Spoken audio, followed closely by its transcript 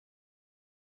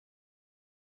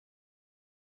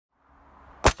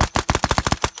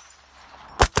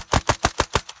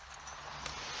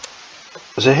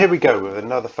So here we go with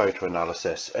another photo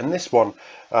analysis, and this one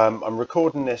I'm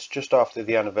recording this just after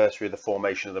the anniversary of the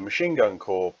formation of the Machine Gun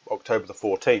Corps, October the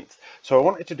 14th. So I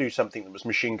wanted to do something that was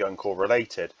Machine Gun Corps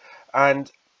related,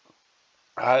 and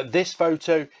this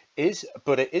photo is,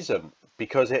 but it isn't,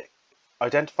 because it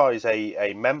identifies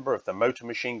a member of the Motor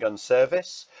Machine Gun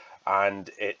Service, and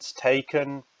it's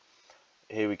taken,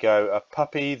 here we go, a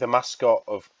puppy, the mascot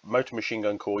of Motor Machine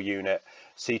Gun Corps unit,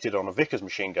 seated on a Vickers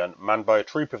machine gun, manned by a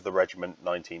troop of the regiment,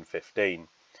 1915.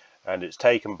 And it's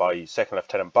taken by Second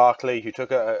Lieutenant Barclay, who took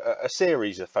a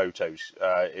series of photos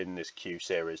in this Q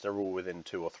series. They're all within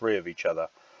 2 or 3 of each other.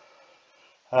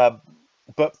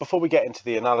 But before we get into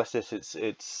the analysis,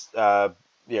 it's a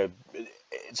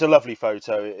lovely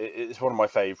photo. It's one of my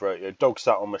favourite. Dogs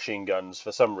sat on machine guns,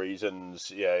 for some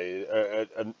reasons, are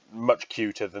much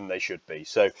cuter than they should be.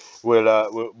 So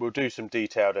we'll do some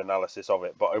detailed analysis of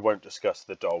it, but I won't discuss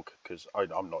the dog because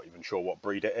I'm not even sure what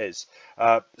breed it is.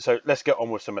 So let's get on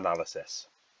with some analysis.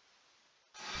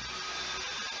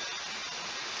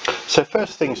 So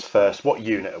first things first, what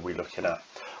unit are we looking at?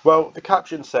 Well, the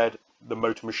caption said the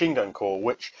Motor Machine Gun Corps,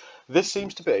 which this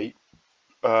seems to be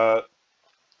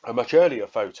a much earlier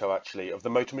photo actually of the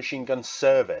Motor Machine Gun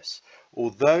Service.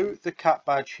 Although the cap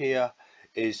badge here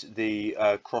is the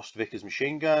crossed Vickers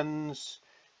machine guns,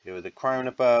 with the crown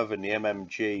above and the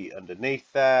MMG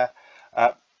underneath there,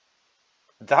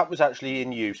 that was actually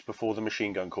in use before the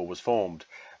Machine Gun Corps was formed,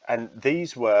 and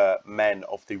these were men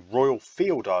of the Royal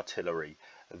Field Artillery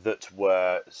that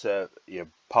were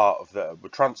were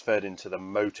transferred into the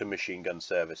Motor Machine Gun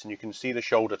Service, and you can see the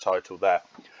shoulder title there.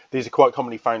 These are quite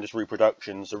commonly found as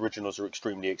reproductions. Originals are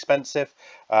extremely expensive,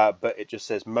 but it just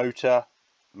says Motor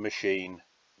Machine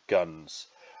Guns.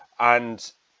 And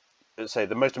let's say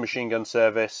the Motor Machine Gun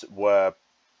Service were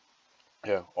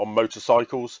on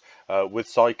motorcycles with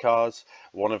sidecars.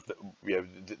 One of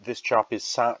this chap is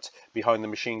sat behind the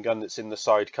machine gun that's in the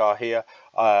sidecar here.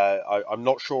 I'm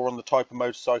not sure on the type of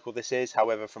motorcycle this is.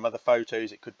 However, from other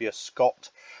photos, it could be a Scott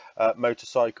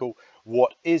motorcycle.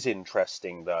 What is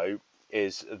interesting though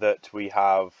is that we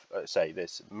have, say,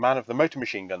 this man of the Motor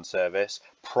Machine Gun Service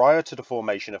prior to the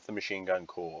formation of the Machine Gun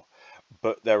Corps.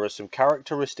 But there are some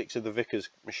characteristics of the Vickers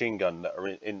machine gun that are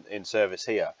in service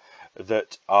here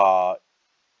that are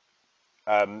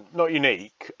not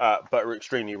unique, but are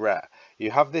extremely rare.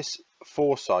 You have this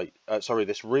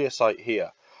this rear sight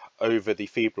here over the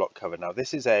feed block cover. Now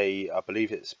this is I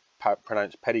believe it's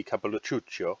pronounced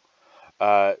pedicapelluccio,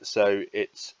 so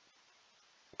it's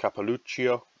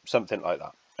capelluccio, something like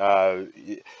that.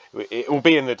 It will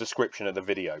be in the description of the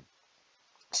video.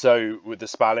 So with the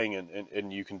spelling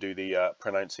and you can do the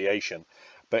pronunciation.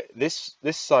 But this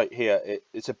sight here,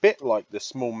 it's a bit like the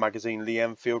small magazine Lee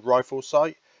Enfield rifle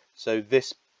sight. So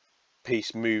this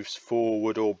piece moves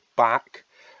forward or back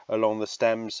along the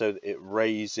stem, so that it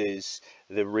raises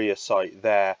the rear sight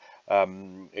there,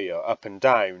 up and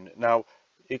down. Now,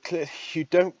 you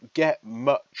don't get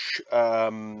much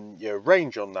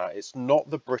range on that. It's not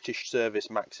the British Service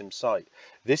Maxim sight.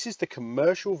 This is the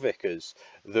commercial Vickers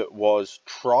that was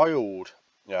trialled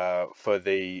for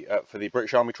the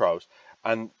British Army trials,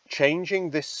 and changing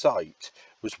this sight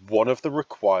was one of the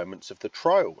requirements of the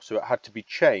trial. So it had to be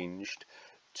changed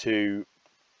to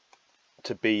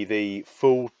be the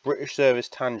full British Service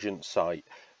tangent sight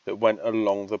that went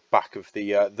along the back of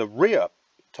the rear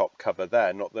top cover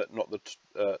there, not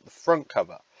the front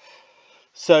cover.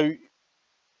 So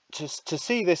to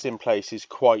see this in place is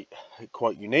quite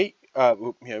unique,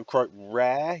 quite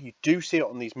rare. You do see it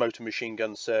on these Motor Machine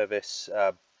Gun Service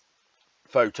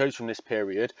photos from this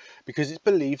period, because it's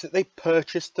believed that they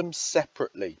purchased them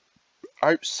separately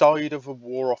outside of a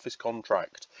War Office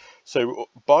contract. So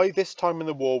by this time in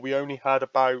the war, we only had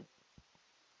about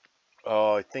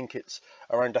I think it's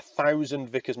around 1,000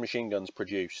 Vickers machine guns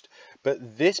produced,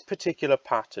 but this particular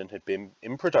pattern had been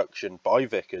in production by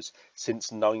Vickers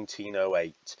since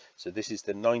 1908. So this is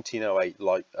the 1908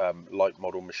 light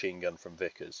model machine gun from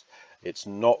Vickers. It's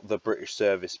not the British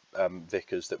Service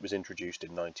Vickers that was introduced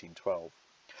in 1912.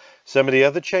 Some of the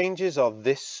other changes are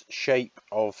this shape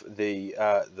of the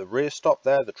rear stop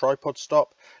there, the tripod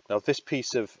stop. Now this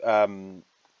piece of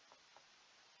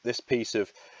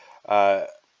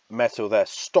metal there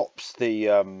stops the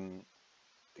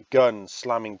gun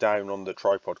slamming down on the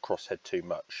tripod crosshead too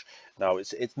much. Now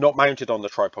it's not mounted on the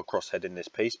tripod crosshead in this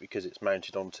piece, because it's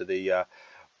mounted onto the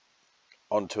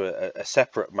onto a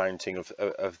separate mounting of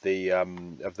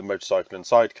the motorcycle and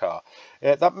sidecar.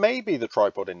 That may be the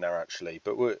tripod in there actually,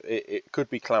 but it could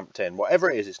be clamped in. Whatever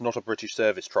it is, it's not a British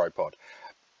Service tripod.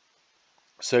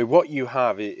 So what you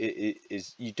have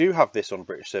is you do have this on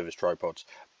British service tripods,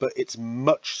 but it's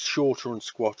much shorter and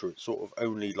squatter. It's sort of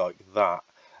only like that.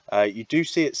 You do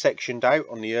see it sectioned out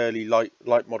on the early light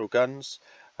model guns,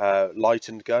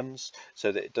 lightened guns,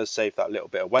 so that it does save that little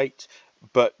bit of weight.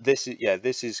 But this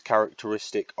is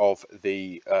characteristic of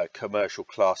the commercial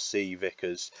Class C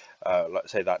Vickers,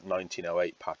 let's say that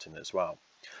 1908 pattern as well.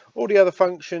 All the other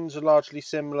functions are largely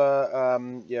similar.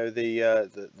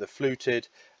 The fluted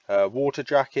water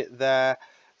jacket there.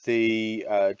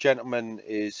 The gentleman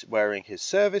is wearing his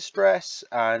service dress,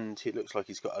 and it looks like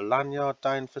he's got a lanyard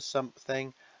down for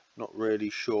something. Not really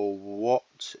sure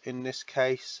what in this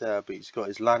case, but he's got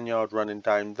his lanyard running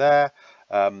down there.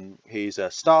 He's a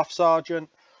staff sergeant.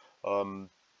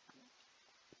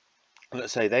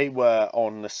 Let's say they were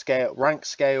on the rank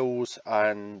scales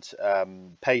and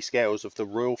pay scales of the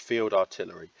Royal Field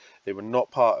Artillery. They were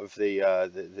not part of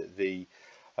the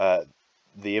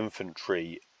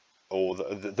infantry or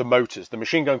the motors. The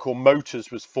machine gun corps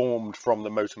motors was formed from the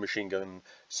motor machine gun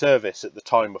service at the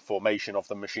time of formation of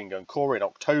the machine gun corps in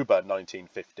October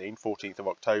 1915, 14th of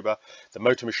October. The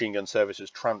motor machine gun service was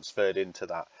transferred into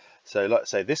that. So let's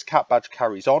say this cap badge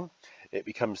carries on. It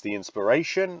becomes the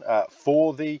inspiration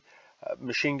for the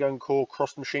machine gun corps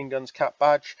crossed machine guns cap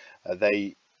badge.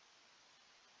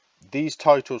 These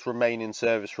titles remain in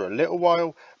service for a little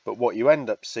while, but what you end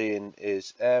up seeing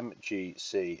is M, G,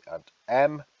 C and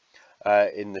M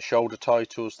in the shoulder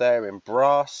titles there in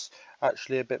brass,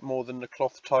 actually a bit more than the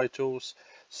cloth titles.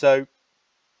 So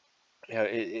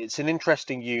it's an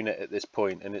interesting unit at this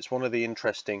point, and it's one of the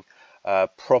interesting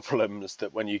problems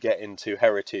that when you get into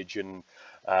heritage and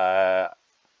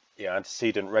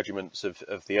antecedent regiments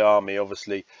of the army,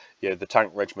 obviously, the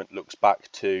tank regiment looks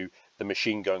back to the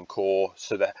machine gun corps,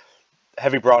 so the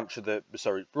heavy branch of the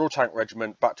Royal Tank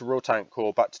Regiment, back to Royal Tank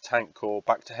Corps, back to Tank Corps,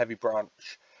 back to heavy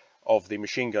branch of the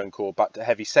machine gun corps, back to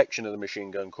heavy section of the machine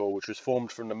gun corps, which was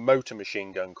formed from the motor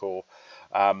machine gun corps,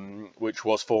 which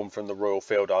was formed from the Royal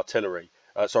Field Artillery.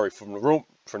 From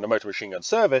the motor machine gun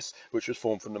service, which was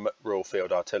formed from the Royal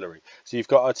Field Artillery. So you've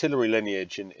got artillery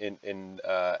lineage in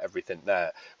everything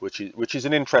there, which is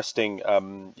an interesting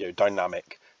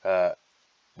dynamic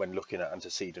when looking at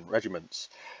antecedent regiments.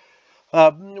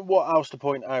 What else to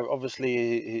point out?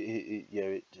 Obviously,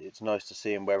 it's nice to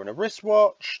see him wearing a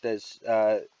wristwatch.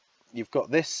 You've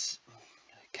got this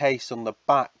case on the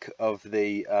back of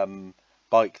the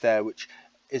bike there, which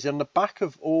is on the back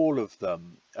of all of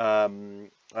them,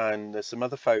 and there's some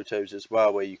other photos as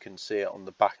well where you can see it on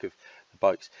the back of the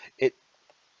bikes.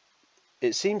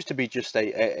 It seems to be just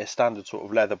a standard sort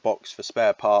of leather box for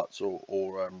spare parts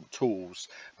or tools,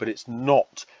 but it's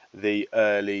not the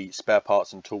early spare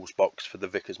parts and tools box for the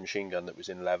Vickers machine gun that was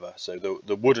in leather. So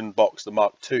the wooden box, the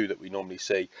Mark II that we normally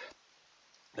see,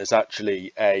 there's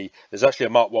actually a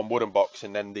Mark I wooden box,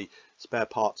 and then the spare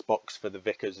parts box for the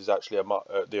Vickers is actually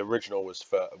the original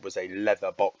was a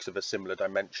leather box of a similar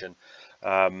dimension.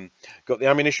 Got the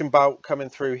ammunition belt coming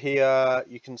through here.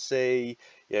 You can see,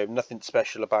 nothing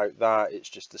special about that. It's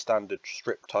just the standard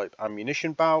strip type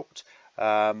ammunition belt.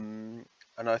 And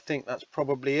I think that's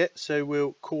probably it. So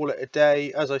we'll call it a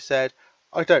day. As I said,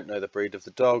 I don't know the breed of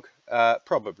the dog.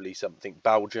 Probably something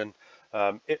Belgian.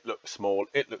 It looks small,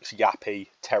 it looks yappy,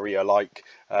 terrier-like,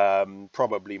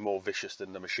 probably more vicious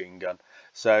than the machine gun.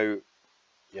 So,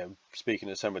 speaking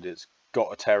as somebody that's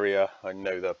got a terrier, I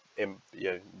know that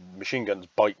machine guns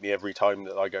bite me every time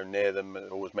that I go near them, and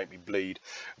always make me bleed.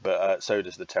 But so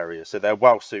does the terrier. So they're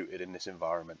well suited in this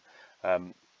environment.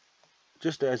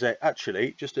 Just as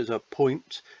a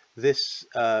point, this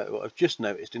what I've just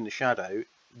noticed in the shadow.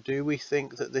 Do we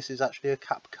think that this is actually a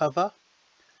cap cover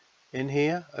in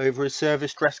here over his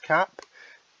service dress cap?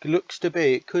 Looks to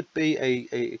be. It could be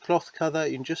a cloth cover.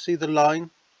 You can just see the line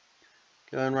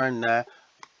going around there.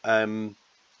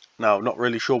 Now, not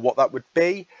really sure what that would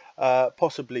be.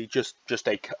 Possibly just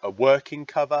a working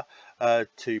cover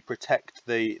to protect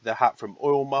the hat from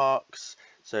oil marks.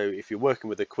 So if you're working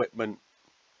with equipment,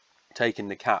 taking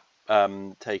the cap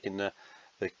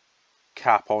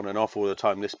cap on and off all the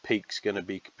time, this peak's going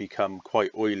to become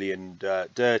quite oily and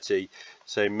dirty.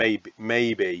 So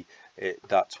maybe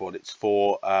that's what it's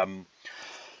for.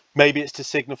 Maybe it's to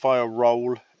signify a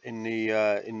role in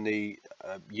the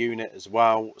unit as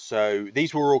well. So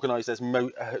these were organised as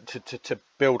to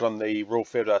build on the Royal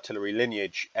Field Artillery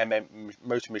lineage.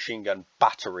 Motor machine gun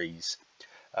batteries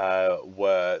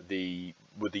were the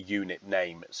unit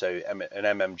name, so an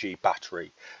MMG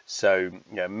battery. So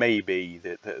maybe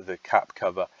the cap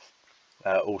cover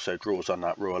also draws on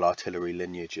that Royal Artillery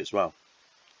lineage as well.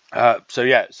 So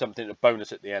yeah, something a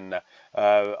bonus at the end there.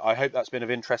 I hope that's been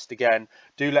of interest again.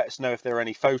 Do let us know if there are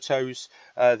any photos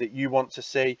that you want to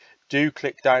see. Do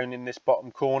click down in this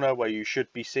bottom corner where you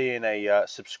should be seeing a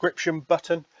subscription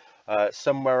button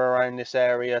somewhere around this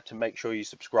area to make sure you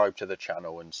subscribe to the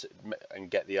channel and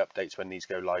get the updates when these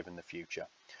go live in the future.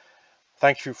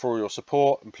 Thank you for all your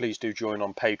support, and please do join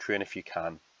on Patreon if you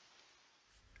can.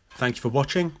 Thank you for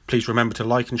watching. Please remember to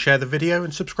like and share the video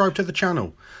and subscribe to the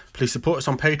channel. Please support us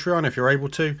on Patreon if you're able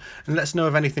to, and let us know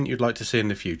of anything you'd like to see in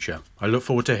the future. I look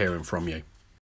forward to hearing from you.